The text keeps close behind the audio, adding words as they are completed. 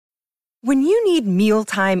When you need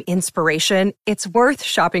mealtime inspiration, it's worth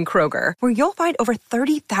shopping Kroger, where you'll find over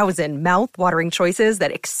 30,000 mouth-watering choices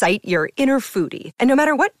that excite your inner foodie. And no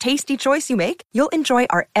matter what tasty choice you make, you'll enjoy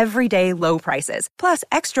our everyday low prices, plus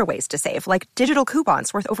extra ways to save, like digital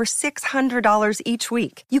coupons worth over $600 each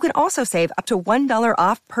week. You can also save up to $1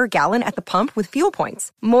 off per gallon at the pump with fuel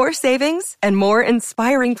points. More savings and more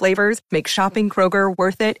inspiring flavors make shopping Kroger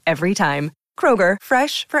worth it every time. Kroger,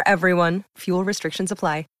 fresh for everyone. Fuel restrictions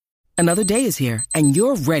apply. Another day is here, and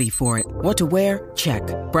you're ready for it. What to wear? Check.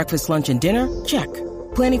 Breakfast, lunch, and dinner? Check.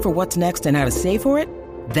 Planning for what's next and how to save for it?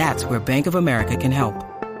 That's where Bank of America can help.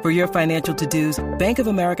 For your financial to-dos, Bank of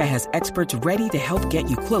America has experts ready to help get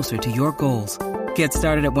you closer to your goals. Get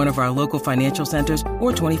started at one of our local financial centers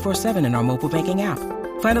or 24/7 in our mobile banking app.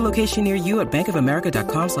 Find a location near you at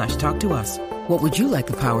bankofamerica.com/talktous. What would you like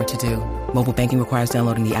the power to do? Mobile banking requires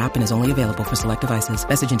downloading the app and is only available for select devices.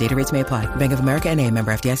 Message and data rates may apply. Bank of America N.A.,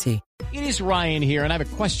 member FDIC. It is Ryan here, and I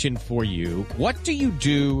have a question for you. What do you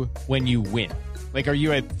do when you win? Like, are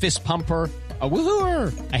you a fist pumper, a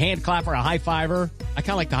woo-hooer, a hand clapper, a high-fiver? I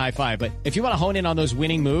kind of like the high-five, but if you want to hone in on those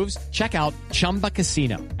winning moves, check out Chumba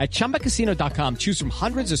Casino. At ChumbaCasino.com, choose from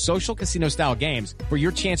hundreds of social casino-style games for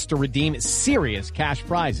your chance to redeem serious cash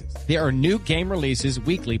prizes. There are new game releases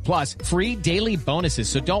weekly, plus free daily bonuses,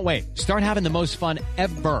 so don't wait. Start having the most fun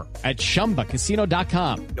ever at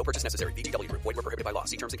ChumbaCasino.com. No purchase necessary. VGW Group. Void where prohibited by law.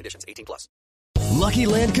 See terms and conditions. 18+. Lucky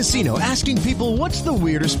Land Casino, asking people, what's the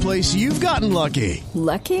weirdest place you've gotten lucky?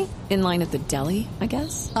 Lucky? In line at the deli, I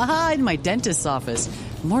guess? Aha, in my dentist's office.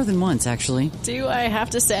 More than once, actually. Do I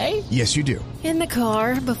have to say? Yes, you do. In the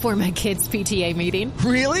car before my kids' PTA meeting.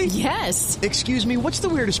 Really? Yes. Excuse me, what's the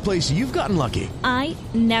weirdest place you've gotten lucky? I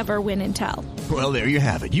never win and tell. Well, there you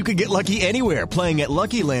have it. You can get lucky anywhere, playing at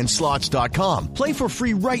LuckyLandSlots.com. Play for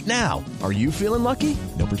free right now. Are you feeling lucky?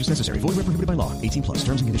 No purchase necessary. Void where prohibited by law. 18+.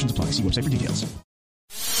 Terms and conditions apply. See website for details.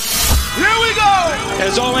 Here we go!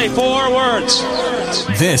 There's only 4 words.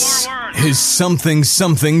 This is Something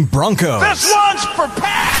Something Broncos. This one's for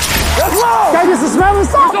Pat! Let's go! Can I get some smell and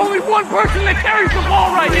stuff? There's only one person that carries the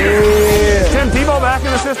ball right here. Yeah. Tim Tebow back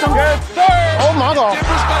in the system. Good. Oh, my God.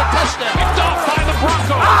 Denver's got a touchdown. Picked off by the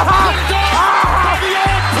Broncos. Picked off by the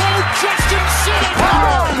old coach, Justin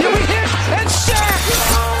Simmons. Here we hit and sack.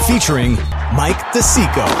 Featuring Mike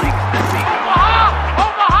DeSico.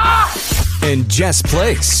 Omaha! And Jess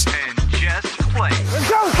Place. Let's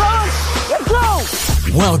go, son! Let's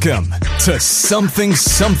go! Welcome to Something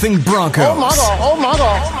Something Broncos. Oh, my God. Oh, my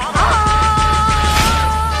God.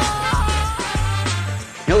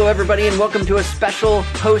 Hello, everybody, and welcome to a special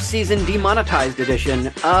postseason demonetized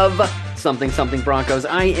edition of Something Something Broncos.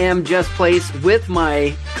 I am Jess Place with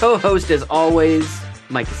my co-host, as always,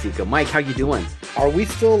 Mike DeSico. Mike, how you doing? Are we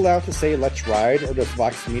still allowed to say "Let's Ride," or does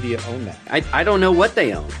Vox Media own that? I don't know what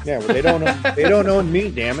they own. Yeah, well, they don't own. They don't own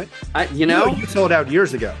me. Damn it! You sold out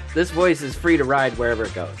years ago. This voice is free to ride wherever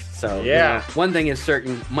it goes. So yeah, one thing is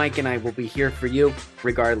certain: Mike and I will be here for you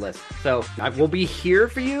regardless. So I will be here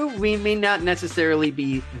for you. We may not necessarily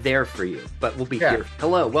be there for you, but we'll be here.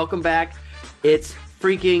 Hello, welcome back. It's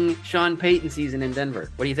freaking Sean Payton season in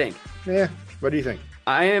Denver. What do you think? Yeah. What do you think?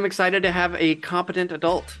 I am excited to have a competent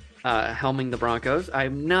adult helming the Broncos.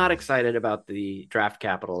 I'm not excited about the draft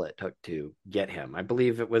capital it took to get him. I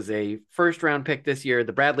believe it was a first round pick this year,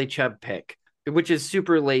 the Bradley Chubb pick, which is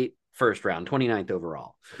super late first round, 29th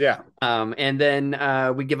overall. Yeah. And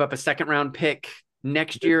then we give up a second round pick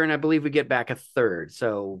next year, and I believe we get back a third.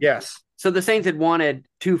 So yes. So the Saints had wanted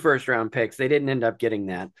 2 first round picks. They didn't end up getting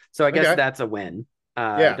that. So I guess that's a win.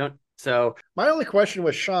 So my only question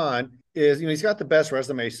with Sean is, he's got the best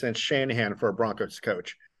resume since Shanahan for a Broncos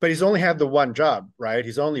coach, but he's only had the one job, right?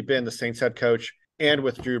 He's only been the Saints head coach and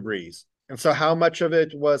with Drew Brees. And so how much of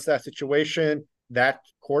it was that situation, that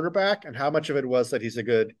quarterback, and how much of it was that he's a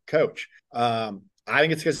good coach? I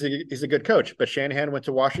think it's because he's a good coach, but Shanahan went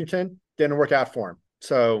to Washington, didn't work out for him.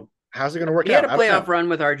 So how's it going to work out? He had a playoff run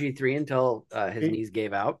with RG3 until his knees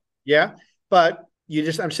gave out. Yeah, but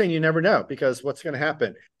I'm saying you never know, because what's going to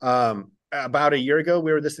happen? About a year ago,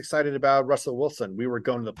 we were this excited about Russell Wilson. We were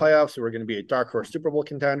going to the playoffs. We were going to be a dark horse Super Bowl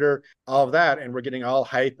contender, all of that. And we're getting all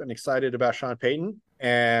hype and excited about Sean Payton.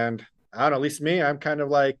 And I don't know, at least me, I'm kind of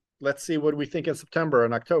like, let's see what we think in September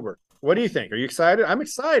and October. What do you think? Are you excited? I'm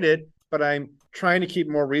excited, but I'm trying to keep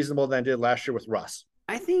more reasonable than I did last year with Russ.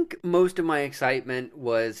 I think most of my excitement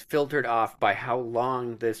was filtered off by how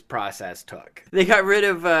long this process took. They got rid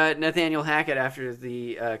of Nathaniel Hackett after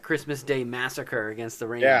the Christmas Day massacre against the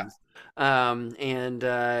Rams. Yeah.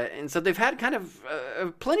 And so they've had kind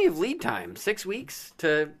of plenty of lead time, 6 weeks,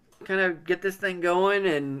 to kind of get this thing going,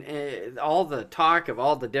 and all the talk of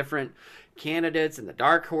all the different candidates and the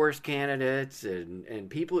dark horse candidates and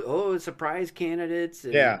people, surprise candidates.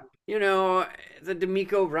 And, yeah. You know, the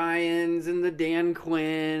D'Amico Ryans and the Dan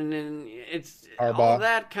Quinn, and it's Harbaugh. all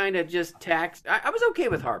that kind of just taxed. I was okay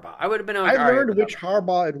with Harbaugh. I would have been okay. I learned which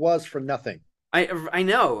Harbaugh it was for nothing. I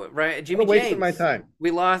know, right? Jimmy James. Wasting my time.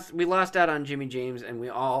 We lost out on Jimmy James, and we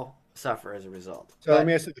all suffer as a result. So let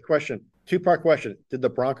me ask you the question. 2-part question. Did the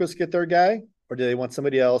Broncos get their guy, or did they want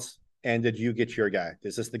somebody else? And did you get your guy?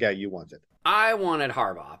 Is this the guy you wanted? I wanted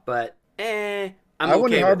Harbaugh, but I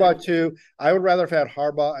wanted Harbaugh too. I would rather have had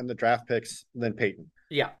Harbaugh and the draft picks than Peyton.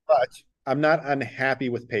 Yeah. But I'm not unhappy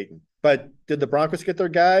with Peyton. But did the Broncos get their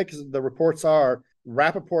guy? Because the reports are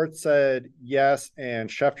Rappaport said yes, and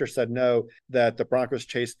Schefter said no, that the Broncos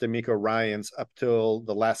chased D'Amico Ryans up till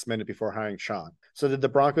the last minute before hiring Sean. So did the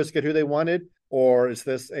Broncos get who they wanted? Or is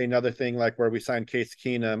this another thing like where we signed Case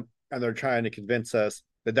Keenum and they're trying to convince us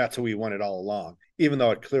that that's who we wanted all along, even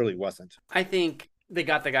though it clearly wasn't? I think they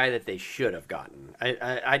got the guy that they should have gotten.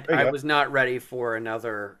 I was not ready for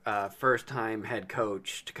another first-time head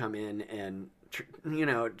coach to come in and,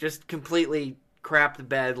 just completely crap the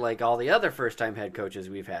bed like all the other first-time head coaches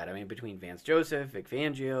we've had. I mean, between Vance Joseph, Vic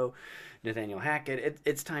Fangio, Nathaniel Hackett,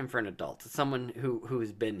 it's time for an adult. It's someone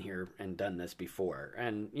who's been here and done this before.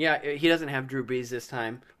 And yeah, he doesn't have Drew Brees this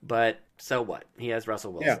time, but so what? He has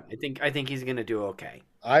Russell Wilson. Yeah. I think he's going to do okay.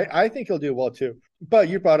 I think he'll do well too. But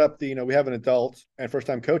you brought up we have an adult and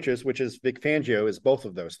first-time coaches, which is Vic Fangio is both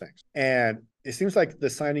of those things. And it seems like the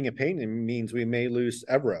signing of Peyton means we may lose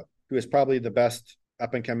Evero, who is probably the best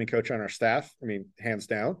up-and-coming coach on our staff. I mean, hands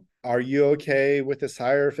down. Are you okay with this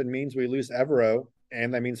hire if it means we lose Evero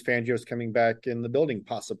and that means Fangio's coming back in the building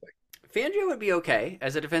possibly? Fangio would be okay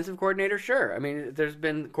as a defensive coordinator, sure. I mean, there's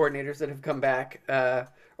been coordinators that have come back,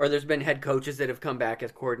 or there's been head coaches that have come back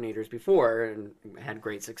as coordinators before and had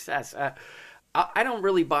great success. I don't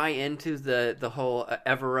really buy into the whole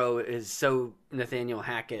Evero is so Nathaniel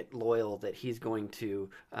Hackett loyal that he's going to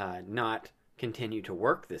not continue to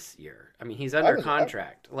work this year. I mean, he's under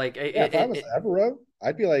contract. If I was Evero,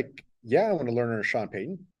 I'd be like, yeah, I want to learn under Sean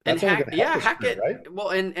Payton. That's Hackett. Right? Well,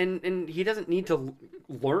 and he doesn't need to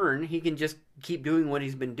learn. He can just keep doing what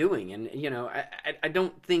he's been doing. And I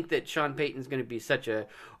don't think that Sean Payton's going to be such a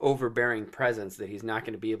overbearing presence that he's not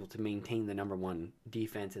going to be able to maintain the number one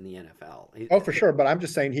defense in the NFL. For sure. But I'm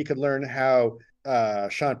just saying he could learn how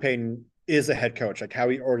Sean Payton is a head coach, like how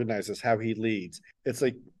he organizes, how he leads. It's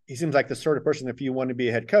like he seems like the sort of person, if you want to be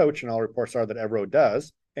a head coach, and all reports are that Evero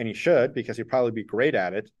does, and he should, because he'd probably be great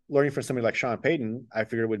at it. Learning from somebody like Sean Payton, I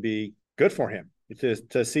figured would be good for him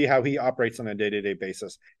to see how he operates on a day-to-day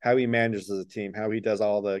basis, how he manages a team, how he does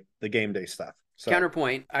all the game day stuff. So,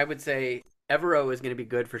 counterpoint, I would say Evero is going to be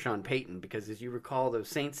good for Sean Payton because, as you recall, those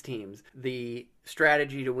Saints teams, the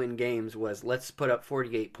strategy to win games was let's put up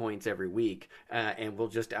 48 points every week and we'll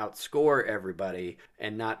just outscore everybody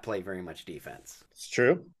and not play very much defense. It's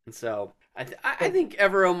true. And so I think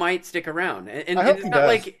Evero might stick around, and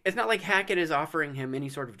it's not like Hackett is offering him any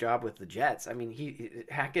sort of job with the Jets. I mean,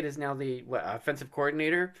 Hackett is now the offensive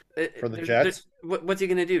coordinator for the Jets. What's he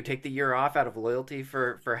going to do? Take the year off out of loyalty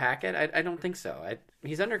for Hackett? I don't think so.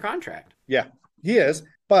 He's under contract. Yeah, he is.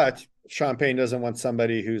 But Sean Payton doesn't want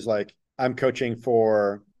somebody who's like, I'm coaching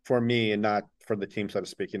for me and not for the team, so to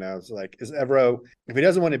speak. It's like, is Evero, if he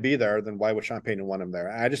doesn't want to be there, then why would Sean Payton want him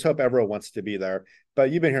there? I just hope Evero wants to be there.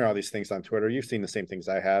 But you've been hearing all these things on Twitter. You've seen the same things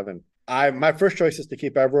I have. And my first choice is to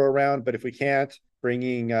keep Evero around. But if we can't,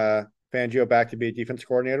 bringing Fangio back to be a defense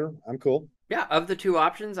coordinator, I'm cool. Yeah, of the two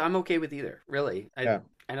options, I'm okay with either, really.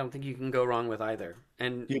 I don't think you can go wrong with either.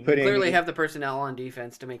 And you clearly have the personnel on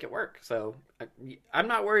defense to make it work. So I'm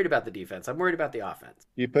not worried about the defense. I'm worried about the offense.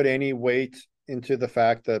 You put any weight into the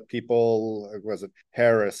fact that people, was it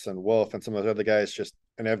Harris and Wolf and some of those other guys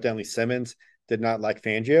and evidently Simmons did not like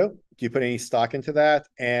Fangio? Do you put any stock into that?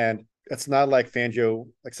 And it's not like Fangio,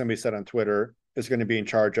 like somebody said on Twitter, is going to be in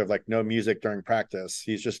charge of like no music during practice.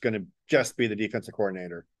 He's just going to be the defensive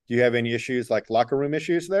coordinator. Do you have any issues, like locker room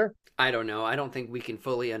issues there? I don't know. I don't think we can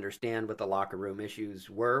fully understand what the locker room issues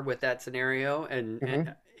were with that scenario.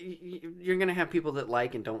 And you're going to have people that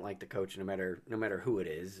like and don't like the coach, no matter who it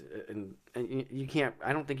is. And you can't.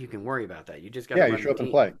 I don't think you can worry about that. You just got to you show up and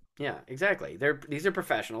play. Yeah, exactly. These are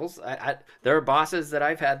professionals. There are bosses that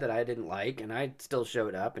I've had that I didn't like, and I still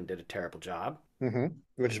showed up and did a terrible job. Mm-hmm.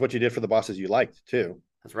 Which is what you did for the bosses you liked too.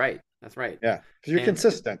 That's right. Yeah, because you're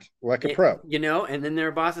consistent, like a pro. And then there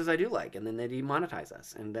are bosses I do like, and then they demonetize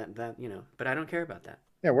us, and that But I don't care about that.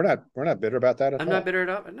 Yeah, we're not bitter about that at all. I'm not bitter at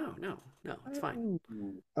all. No, it's fine.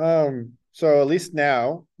 So at least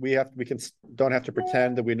now don't have to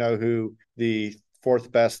pretend that we know who the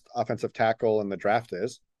fourth best offensive tackle in the draft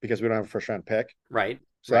is. because we don't have a first round pick. Right.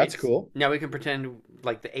 So that's cool. Now we can pretend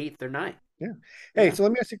like the 8th or 9th. Yeah. Hey, so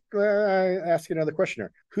let me ask you another question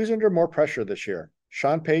here. Who's under more pressure this year,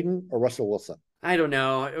 Sean Payton or Russell Wilson? I don't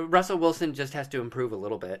know. Russell Wilson just has to improve a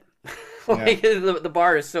little bit. The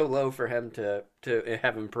bar is so low for him to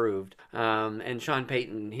have improved. And Sean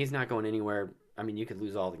Payton, he's not going anywhere. I mean, you could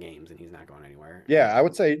lose all the games and he's not going anywhere. Yeah, I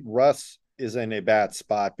would say Russ is in a bad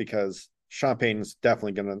spot because Sean Payton's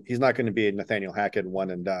definitely he's not going to be a Nathaniel Hackett one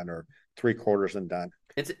and done or 3 quarters and done.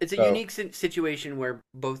 It's a unique situation where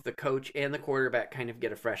both the coach and the quarterback kind of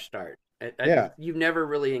get a fresh start. You've never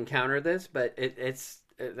really encountered this, but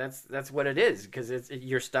that's what it is, because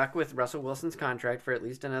you're stuck with Russell Wilson's contract for at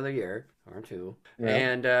least another year or 2,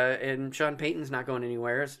 and Sean Payton's not going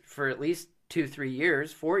anywhere for at least 2-3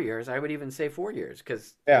 years, 4 years. I would even say 4 years,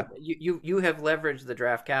 because you have leveraged the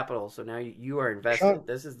draft capital, so now you are invested.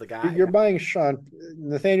 This is the guy. You're buying Sean.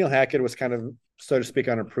 Nathaniel Hackett was kind of, so to speak,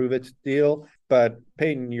 on a prove it deal, but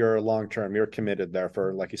Payton, you're long term. You're committed there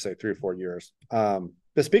for, like you say, 3 or 4 years.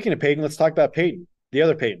 But speaking of Payton, let's talk about Payton, the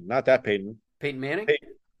other Payton, not that Payton. Peyton Manning?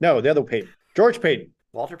 No, the other Payton. George Payton.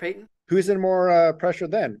 Walter Payton? Who's in more pressure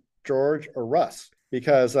then, George or Russ?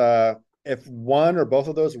 Because if one or both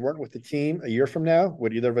of those weren't with the team a year from now,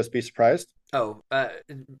 would either of us be surprised? Oh,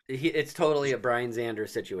 it's totally a Brian Xander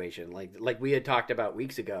situation, like we had talked about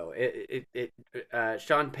weeks ago.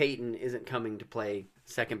 Sean Payton isn't coming to play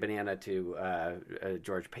second banana to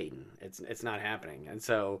George Payton. It's not happening, and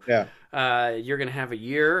so you're going to have a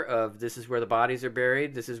year of this is where the bodies are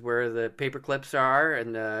buried, this is where the paper clips are,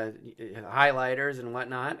 and highlighters and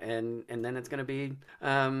whatnot, and then it's going to be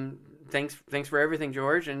thanks for everything,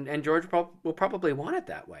 George, and George will probably want it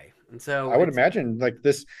that way, and so I would imagine like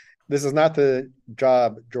this. This is not the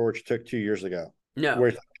job George took 2 years ago. No.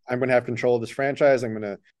 Where I'm going to have control of this franchise. I'm going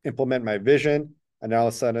to implement my vision. And all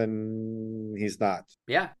of a sudden, he's not.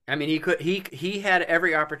 Yeah. I mean, he had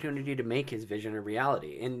every opportunity to make his vision a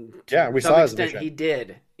reality. And we saw his vision. He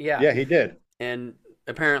did. Yeah. Yeah, he did. And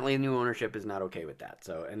apparently new ownership is not okay with that.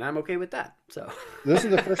 So, and I'm okay with that. So this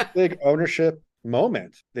is the first big ownership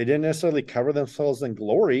moment. They didn't necessarily cover themselves in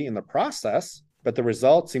glory in the process, but the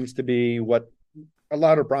result seems to be what a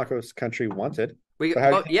lot of Broncos country wanted.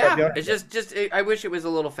 It's just I wish it was a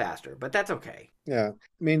little faster, but that's okay. Yeah.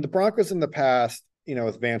 I mean, the Broncos in the past,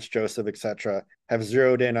 with Vance Joseph, etc., have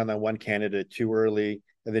zeroed in on that one candidate too early,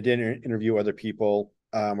 and they didn't interview other people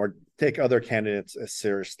or take other candidates as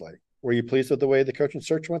seriously. Were you pleased with the way the coaching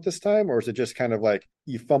search went this time, or is it just kind of like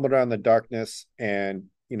you fumbled around in the darkness and,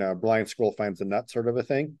 blind squirrel finds the nut sort of a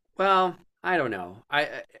thing? Well, I don't know.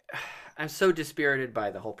 I'm so dispirited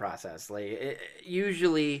by the whole process.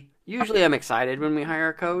 Usually I'm excited when we hire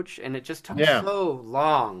a coach, and it just took so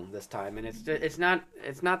long this time. And it's not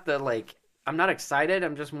the I'm not excited.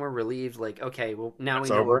 I'm just more relieved. Okay, well now we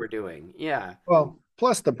know what we're doing. Yeah. Well,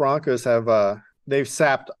 plus the Broncos have they've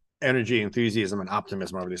sapped energy, enthusiasm, and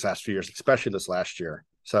optimism over these last few years, especially this last year.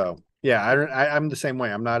 So yeah, I'm the same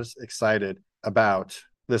way. I'm not as excited about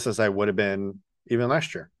this as I would have been even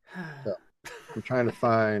last year. So I'm trying to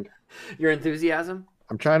find your enthusiasm.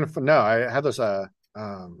 I'm trying to no. I had those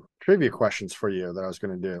trivia questions for you that I was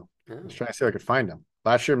going to do. I was trying to see if I could find them.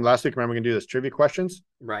 Last week, remember we going to do this trivia questions,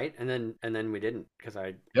 right? And then we didn't because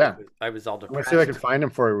I was all depressed. Let's see if I can find them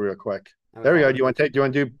for you real quick. There we go. Do you want to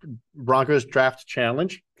do Broncos draft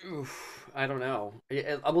challenge? Oof, I don't know.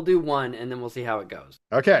 I will do one, and then we'll see how it goes.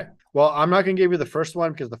 Okay. Well, I'm not going to give you the first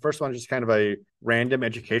one because the first one is just kind of a random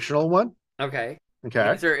educational one. Okay. Okay. The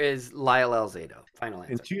answer is Lyle Alzado. Final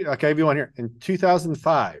answer. If you want here. In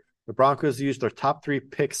 2005, the Broncos used their top 3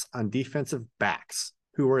 picks on defensive backs.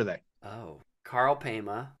 Who were they? Oh, Carl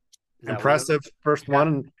Pema. Impressive first one.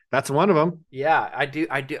 And that's one of them. Yeah, I do.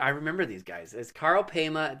 I remember these guys. It's Carl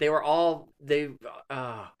Pema. They were all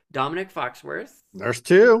Dominic Foxworth. There's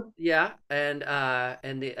 2. Yeah, and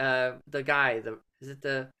the guy. Is it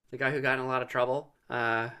the guy who got in a lot of trouble?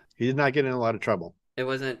 He did not get in a lot of trouble. It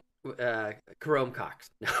wasn't Jerome Cox.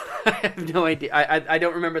 I have no idea. I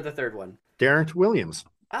don't remember the third one. Darren Williams.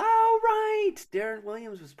 Oh, right. Darren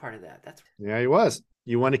Williams was part of that. Yeah, he was.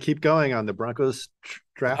 You want to keep going on the Broncos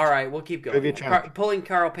draft? All right, we'll keep going. Pulling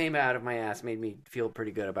Carl Pema out of my ass made me feel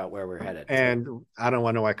pretty good about where we're headed. And I don't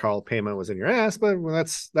want to know why Carl Pema was in your ass, but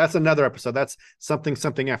that's another episode. That's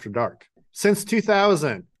something after dark. Since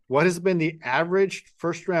 2000, what has been the average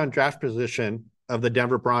first-round draft position of the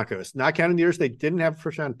Denver Broncos? Not counting the years they didn't have a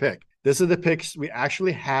first-round pick. This is the picks we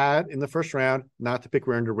actually had in the first round, not the pick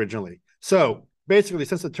we earned originally. So basically,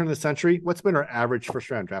 since the turn of the century, what's been our average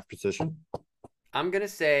first-round draft position? I'm going to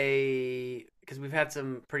say, because we've had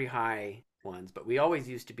some pretty high ones, but we always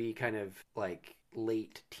used to be kind of like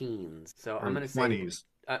late teens. So I'm going to say 20s.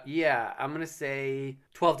 Yeah, I'm going to say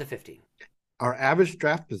 12 to 15. Our average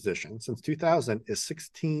draft position since 2000 is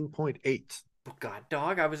 16.8. Oh, God,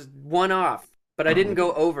 dog, I was one off. But I didn't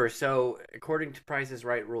go over, so according to Price is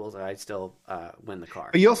Right rules, I still win the car.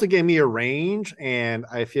 But you also gave me a range, and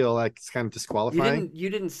I feel like it's kind of disqualifying. You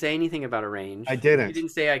didn't say anything about a range. I didn't. You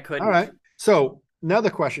didn't say I couldn't. All right. So another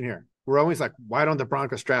question here. We're always like, why don't the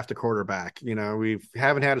Broncos draft a quarterback? We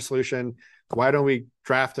haven't had a solution. Why don't we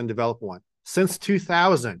draft and develop one? Since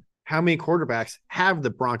 2000, how many quarterbacks have the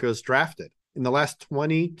Broncos drafted in the last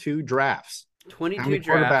 22 drafts? 22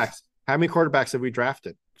 drafts. How many quarterbacks have we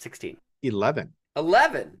drafted? 16. 11.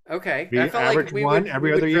 11. Okay. We average one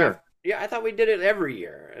every other year. Yeah, I thought we did it every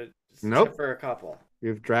year. Nope. Except for a couple.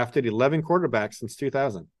 We've drafted 11 quarterbacks since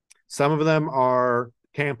 2000. Some of them are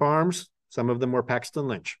Camp Arms. Some of them were Paxton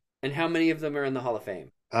Lynch. And how many of them are in the Hall of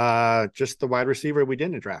Fame? Just the wide receiver we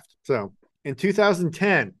didn't draft. So in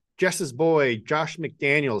 2010, Jess's boy, Josh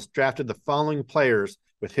McDaniels, drafted the following players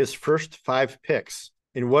with his first 5 picks.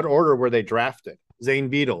 In what order were they drafted?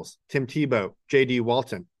 Zane Beadles, Tim Tebow, J.D.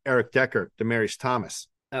 Walton, Eric Decker, Demaryius Thomas.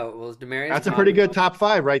 Oh, well, Demaryius That's Thomas. A pretty good top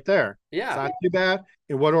 5 right there. Yeah. It's not too bad.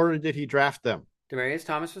 In what order did he draft them? Demaryius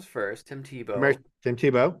Thomas was first. Tim Tebow. Tim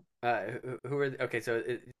Tebow. Who are okay? So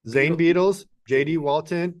Zane Beadles, J.D.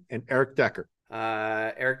 Walton, and Eric Decker.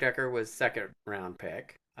 Eric Decker was second round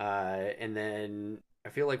pick, and then I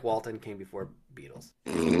feel like Walton came before Beadles.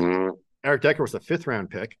 Eric Decker was the 5th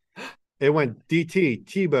round pick. It went DT,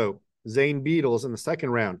 Tebow, Zane Beadles in the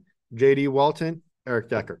 2nd round, J.D. Walton, Eric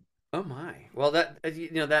Decker. Oh my! Well,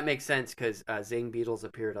 that makes sense because Zane Beadles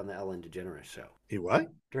appeared on the Ellen DeGeneres show. He what?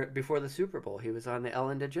 Before the Super Bowl, he was on the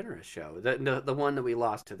Ellen DeGeneres show, the one that we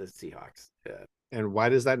lost to the Seahawks. And why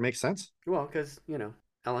does that make sense? Well, because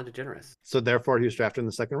Ellen DeGeneres. So therefore, he was drafted in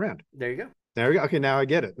the 2nd round. There you go. There we go. Okay, now I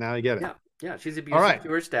get it. Yeah, she's abusive to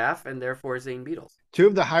her staff, and therefore Zane Beadles. 2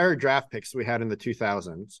 of the higher draft picks we had in the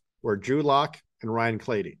 2000s were Drew Lock and Ryan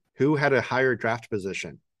Clady. Who had a higher draft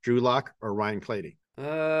position, Drew Lock or Ryan Clady?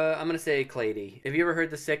 I'm gonna say Clady. Have you ever heard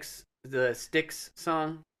the Styx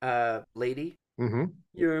song, "Lady"? Mm-hmm.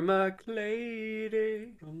 You're my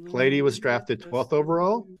Clady. Clady was drafted 12th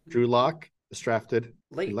overall. Drew Lock was drafted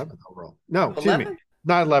 11th overall. No, 11th? Excuse me,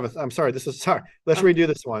 not 11th. I'm sorry. Let's redo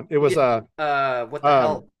this one. It was what the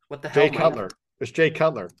hell? What the hell? Jay Cutler. It was Jay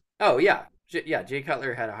Cutler. Oh yeah, Jay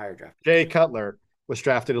Cutler had a higher draft. Jay Cutler was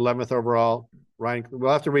drafted 11th overall. Ryan,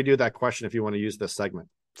 we'll have to redo that question if you want to use this segment.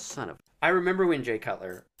 I remember when Jay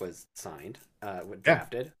Cutler was signed,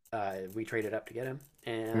 drafted. We traded up to get him,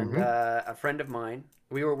 and a friend of mine.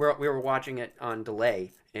 We were watching it on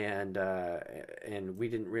delay, and we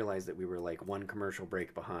didn't realize that we were like one commercial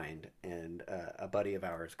break behind. And a buddy of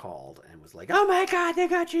ours called and was like, "Oh my God, they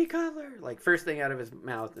got Jay Cutler!" Like first thing out of his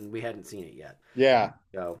mouth, and we hadn't seen it yet. Yeah.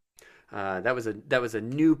 So. That was a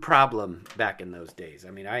new problem back in those days.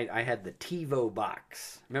 I mean, I had the TiVo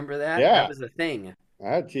box. Remember that? Yeah. That was a thing. I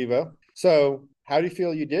had TiVo. So how do you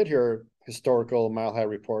feel you did here, historical Mile High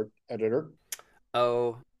Report editor?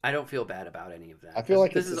 Oh, I don't feel bad about any of that. I feel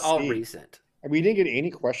like this is all recent. We didn't get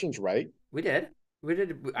any questions right. We did.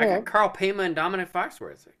 I got Carl Payma and Dominic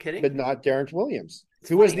Foxworth. Kidding? But not Darren Williams,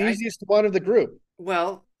 who was the easiest one of the group.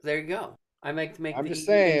 Well, there you go. I'm just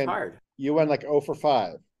saying, hard. You went like 0 for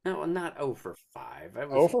 5. No, not 0 for 5.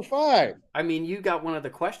 0 for 5. I mean, you got one of the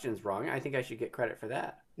questions wrong. I think I should get credit for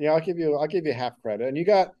that. Yeah, I'll give you half credit, and you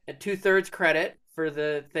got 2/3 credit for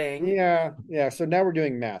the thing. Yeah. So now we're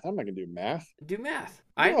doing math. I'm not gonna do math. Do math.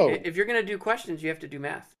 No. If you're gonna do questions, you have to do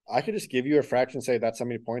math. I could just give you a fraction, and say that's how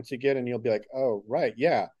many points you get, and you'll be like, oh, right,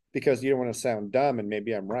 yeah, because you don't want to sound dumb, and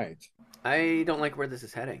maybe I'm right. I don't like where this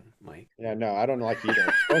is heading, Mike. Yeah, no, I don't like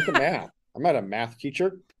either. Go to math. I'm not a math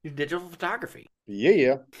teacher. You digital photography.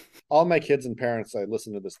 Yeah. All my kids and parents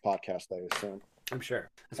listen to this podcast, I assume. I'm sure.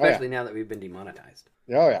 Especially now that we've been demonetized.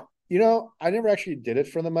 Oh, yeah. I never actually did it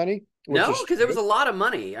for the money. No, because there was a lot of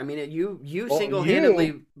money. I mean, you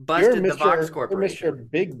single-handedly busted the Vox Corporation. You're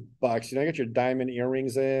Mr. Big Bucks. You got your diamond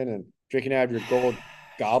earrings in and drinking out of your gold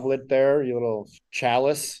goblet there, your little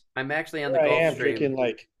chalice. I'm actually on the Gulf Stream. Drinking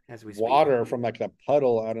like water from like the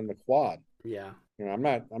puddle out in the quad. Yeah. I'm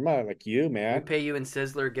not like you, man. We pay you in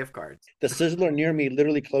Sizzler gift cards. The Sizzler near me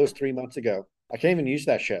literally closed 3 months ago. I can't even use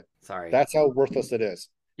that shit. Sorry. That's how worthless it is.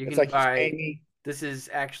 You it's can like he's paying me This is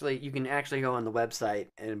actually, you can actually go on the website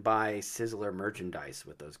and buy Sizzler merchandise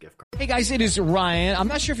with those gift cards. Hey guys, it is Ryan. I'm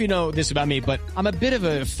not sure if you know this about me, but I'm a bit of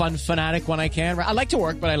a fun fanatic when I can. I like to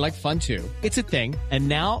work, but I like fun too. It's a thing. And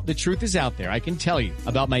now the truth is out there. I can tell you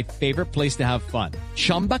about my favorite place to have fun.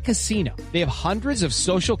 Chumba Casino. They have hundreds of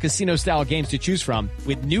social casino style games to choose from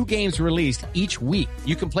with new games released each week.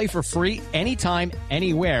 You can play for free anytime,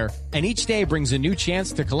 anywhere. And each day brings a new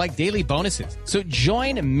chance to collect daily bonuses. So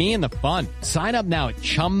join me in the fun. Sign up now at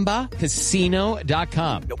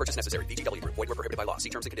ChumbaCasino.com. No purchase necessary. VGW Group. Void where prohibited by law. See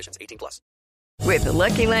terms and conditions. 18+. With the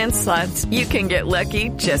Lucky Land Slots, you can get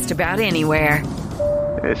lucky just about anywhere.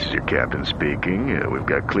 This is your captain speaking. We've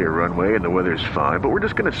got clear runway and the weather's fine, but we're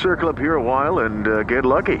just going to circle up here a while and get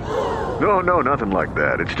lucky. No, nothing like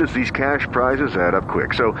that. It's just these cash prizes add up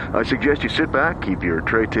quick. So I suggest you sit back, keep your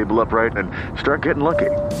tray table upright, and start getting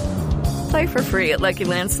lucky. Play for free at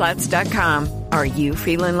LuckyLandSlots.com. Are you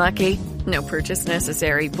feeling lucky? No purchase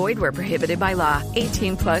necessary. Void where prohibited by law.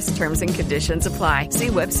 18+ terms and conditions apply. See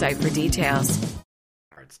website for details.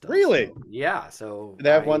 Really? Yeah. So they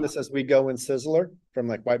have one that says "We Go in Sizzler" from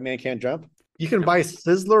like White Man Can't Jump. You can buy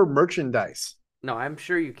Sizzler merchandise. No, I'm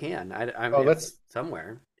sure you can. That's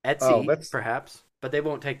somewhere. Etsy, perhaps, but they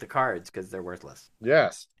won't take the cards because they're worthless.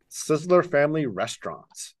 Yes, Sizzler Family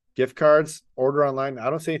Restaurants gift cards. Order online. I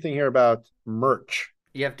don't see anything here about merch.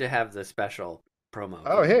 You have to have the special promo.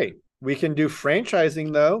 Oh, hey, we can do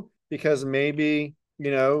franchising though, because maybe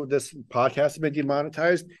this podcast has been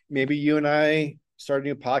demonetized. Maybe you and I start a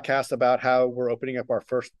new podcast about how we're opening up our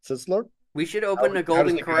first Sizzler. We should open a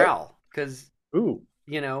Golden Corral because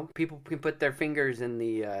people can put their fingers in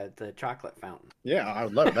the chocolate fountain. Yeah, I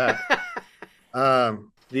would love that.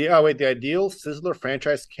 The ideal Sizzler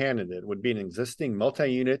franchise candidate would be an existing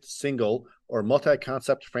multi-unit, single, or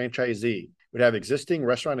multi-concept franchisee. Would have existing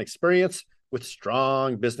restaurant experience with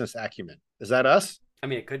strong business acumen. Is that us? I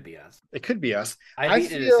mean, it could be us. It could be us. I've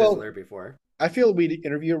eaten a Sizzler before. I feel we'd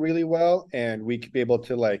interview really well, and we could be able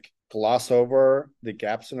to gloss over the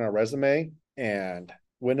gaps in our resume and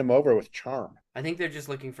win them over with charm. I think they're just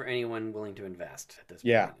looking for anyone willing to invest at this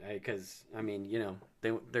point. Because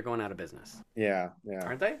they're going out of business. Yeah.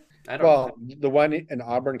 Aren't they? I don't know. The one in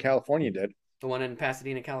Auburn, California did. The one in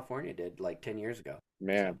Pasadena, California did 10 years ago.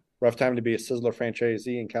 Man, rough time to be a Sizzler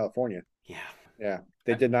franchisee in California. Yeah.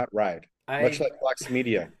 They did not ride. Much like Fox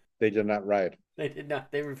Media, they did not ride. They did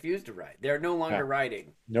not. They refused to ride. They're no longer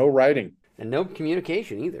riding. No riding. And no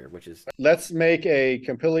communication either, which is... Let's make a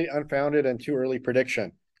completely unfounded and too early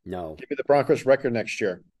prediction. No. Give me the Broncos record next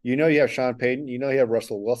year. You have Sean Payton. You have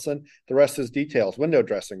Russell Wilson. The rest is details, window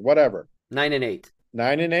dressing, whatever. 9-8.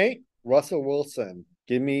 9-8? Russell Wilson.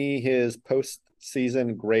 Give me his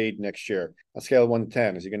postseason grade next year. On a scale of 1 to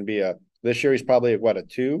 10. Is he going to be this year he's probably a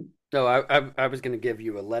 2? No, I was going to give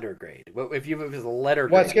you a letter grade. Well, if it was a letter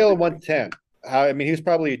grade. Well, on a scale of 1 to 10. He was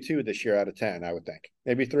probably a 2 this year out of 10, I would think.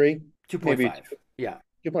 Maybe 3? 2.5. Yeah.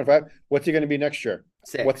 2.5. What's he going to be next year?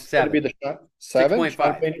 6. What's going to be the shot? 7?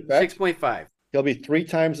 6.5. 6.5. He'll be 3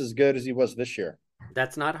 times as good as he was this year.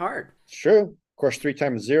 That's not hard. It's true. Of course, 3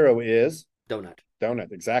 times 0 is donut.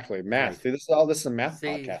 Exactly. Math. Right. See, this is a math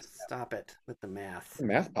podcast. Stop it with the math. It's a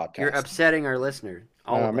math podcast. You're upsetting our listeners.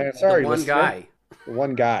 Sorry. The one guy. The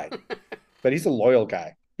one guy. But he's a loyal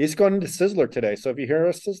guy. He's going into Sizzler today. So if you hear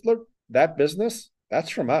a Sizzler, that business, that's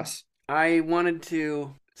from us. I wanted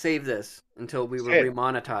to save this until we were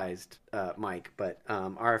remonetized, Mike, but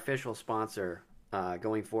our official sponsor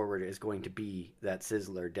going forward is going to be that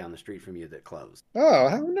Sizzler down the street from you that closed. Oh,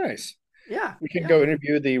 how nice. Yeah. We can go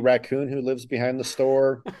interview the raccoon who lives behind the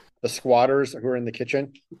store, the squatters who are in the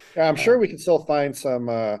kitchen. I'm sure we can still find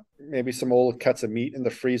some, maybe some old cuts of meat in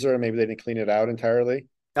the freezer. Maybe they didn't clean it out entirely.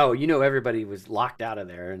 Oh, everybody was locked out of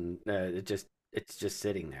there, and it's just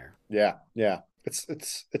sitting there. Yeah.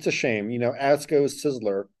 It's a shame. As goes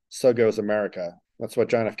Sizzler, so goes America. That's what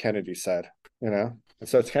John F. Kennedy said. And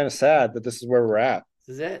so it's kind of sad that this is where we're at.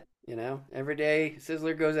 This is it. Every day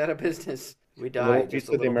Sizzler goes out of business. We die.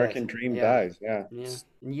 The American dream dies. Yeah.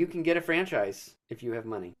 And you can get a franchise if you have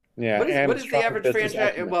money. Yeah. What is the average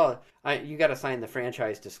franchise? Well, you got to sign the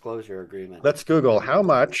franchise disclosure agreement. Let's Google how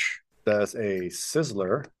much does a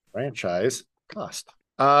Sizzler franchise cost.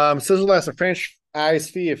 Sizzler has a franchise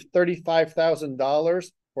fee of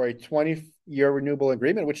 $35,000 for a 20-year renewable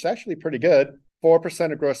agreement, which is actually pretty good.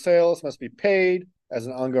 4% of gross sales must be paid as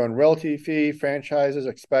an ongoing royalty fee. Franchises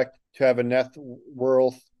expect to have a net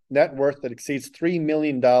worth that exceeds $3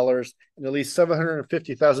 million and at least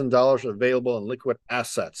 $750,000 available in liquid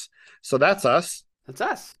assets. So that's us. That's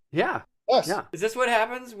us. Yeah. Us. Yeah. Is this what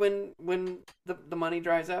happens when the money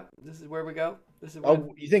dries up? This is where we go?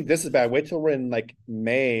 Oh, you think this is bad? Wait till we're in like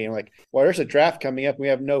May. I'm like, well, there's a draft coming up. We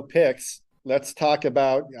have no picks. Let's talk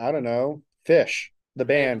about, I don't know, fish, the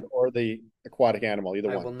band, or the aquatic animal, either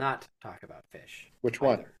one. I will not talk about fish. Which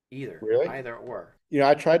one? Either. Really? Either or.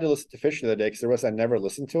 I tried to listen to Fish the other day because I never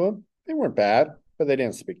listened to them. They weren't bad, but they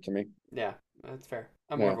didn't speak to me. Yeah, that's fair.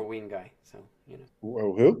 I'm more of a Ween guy, so,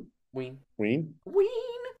 Who? Ween. Ween? Ween!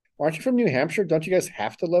 Aren't you from New Hampshire? Don't you guys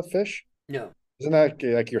have to love fish? No. Isn't that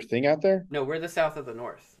like your thing out there? No, we're the south of the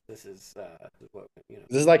north. This is what,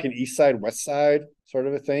 This is like an east side, west side sort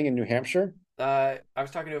of a thing in New Hampshire? I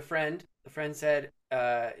was talking to a friend. The friend said,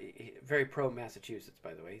 very pro Massachusetts,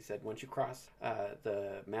 by the way. He said, once you cross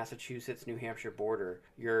the Massachusetts-New Hampshire border,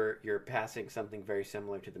 you're passing something very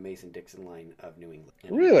similar to the Mason-Dixon line of New England.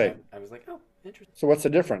 And really? I was like, oh, interesting. So what's the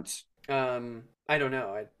difference? I don't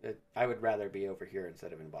know. I would rather be over here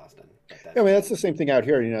instead of in Boston. That's the same thing out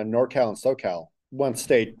here. NorCal and SoCal, one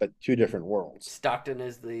state, but two different worlds. Stockton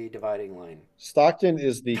is the dividing line. Stockton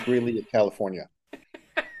is the Greeley of California.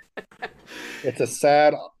 It's a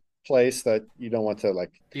sad place that you don't want to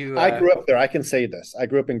like. I grew up there. I can say this. I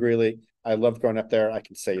grew up in Greeley. I loved growing up there. I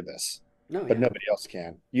can say this. But nobody else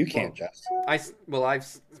can. You can't, Jess. I've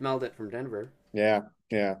smelled it from Denver. Yeah.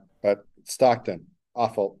 But Stockton,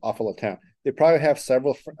 awful a town. They probably have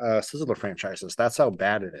several Sizzler franchises. That's how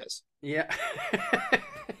bad it is. Yeah.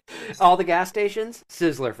 All the gas stations,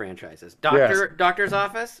 Sizzler franchises. Doctor's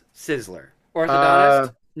office, Sizzler.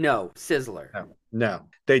 Orthodontist, no, Sizzler. No.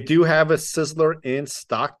 They do have a Sizzler in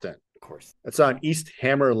Stockton. Of course. It's on East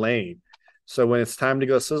Hammer Lane. So when it's time to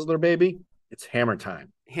go Sizzler, baby, it's hammer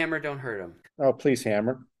time. Hammer, don't hurt him. Oh, please,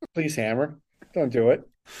 Hammer. Please, Hammer. Don't do it.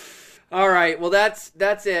 All right. Well, that's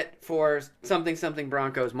it for something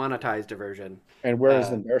Broncos monetized version. And we're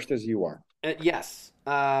as embarrassed as you are. Yes.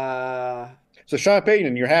 So Sean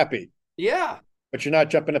Payton, you're happy. Yeah. But you're not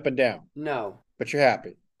jumping up and down. No. But you're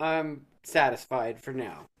happy. I'm satisfied for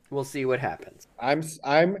now. We'll see what happens.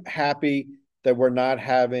 I'm happy that we're not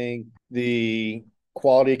having the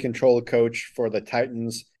quality control coach for the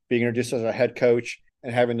Titans being introduced as our head coach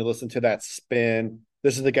and having to listen to that spin.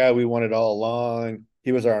 This is the guy we wanted all along.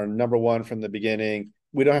 He was our number one from the beginning.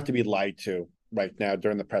 We don't have to be lied to right now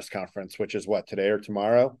during the press conference, which is what, today or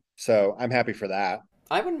tomorrow? So I'm happy for that.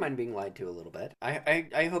 I wouldn't mind being lied to a little bit.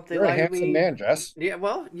 I hope they You're lie a handsome to me. man, Jess. Yeah,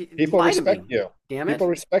 well, people respect you. Damn it. People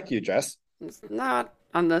respect you, Jess. It's not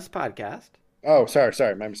on this podcast. Oh,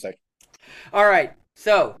 sorry, my mistake. All right,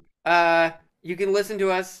 so you can listen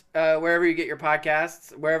to us wherever you get your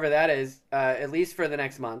podcasts, wherever that is, at least for the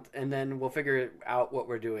next month, and then we'll figure out what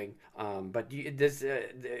we're doing. But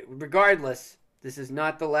regardless, this is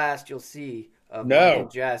not the last you'll see of Mike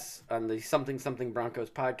and Jess on the Something Broncos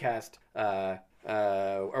podcast.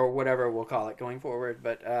 Or whatever we'll call it going forward,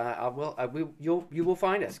 but you will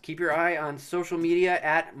find us. Keep your eye on social media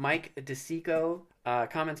at Mike DeSico,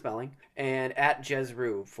 common spelling, and at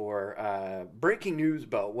Jezru for breaking news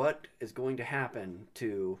about what is going to happen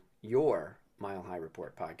to your Mile High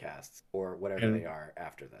Report podcasts or whatever they are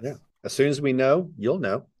after this. Yeah, as soon as we know, you'll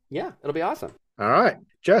know. Yeah, it'll be awesome. All right,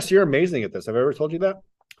 Jess, you're amazing at this. Have I ever told you that?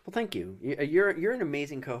 Well, thank you. You're an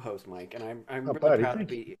amazing co-host, Mike, and I'm really proud to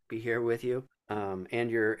be here with you. And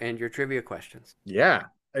your trivia questions. Yeah,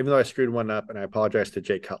 even though I screwed one up, and I apologize to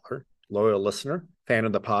Jay Cutler, loyal listener, fan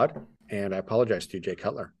of the pod, and I apologize to you, Jay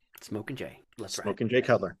Cutler. Smoking Jay. Let's ride. Smoking Jay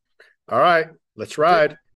Cutler. All right, let's ride.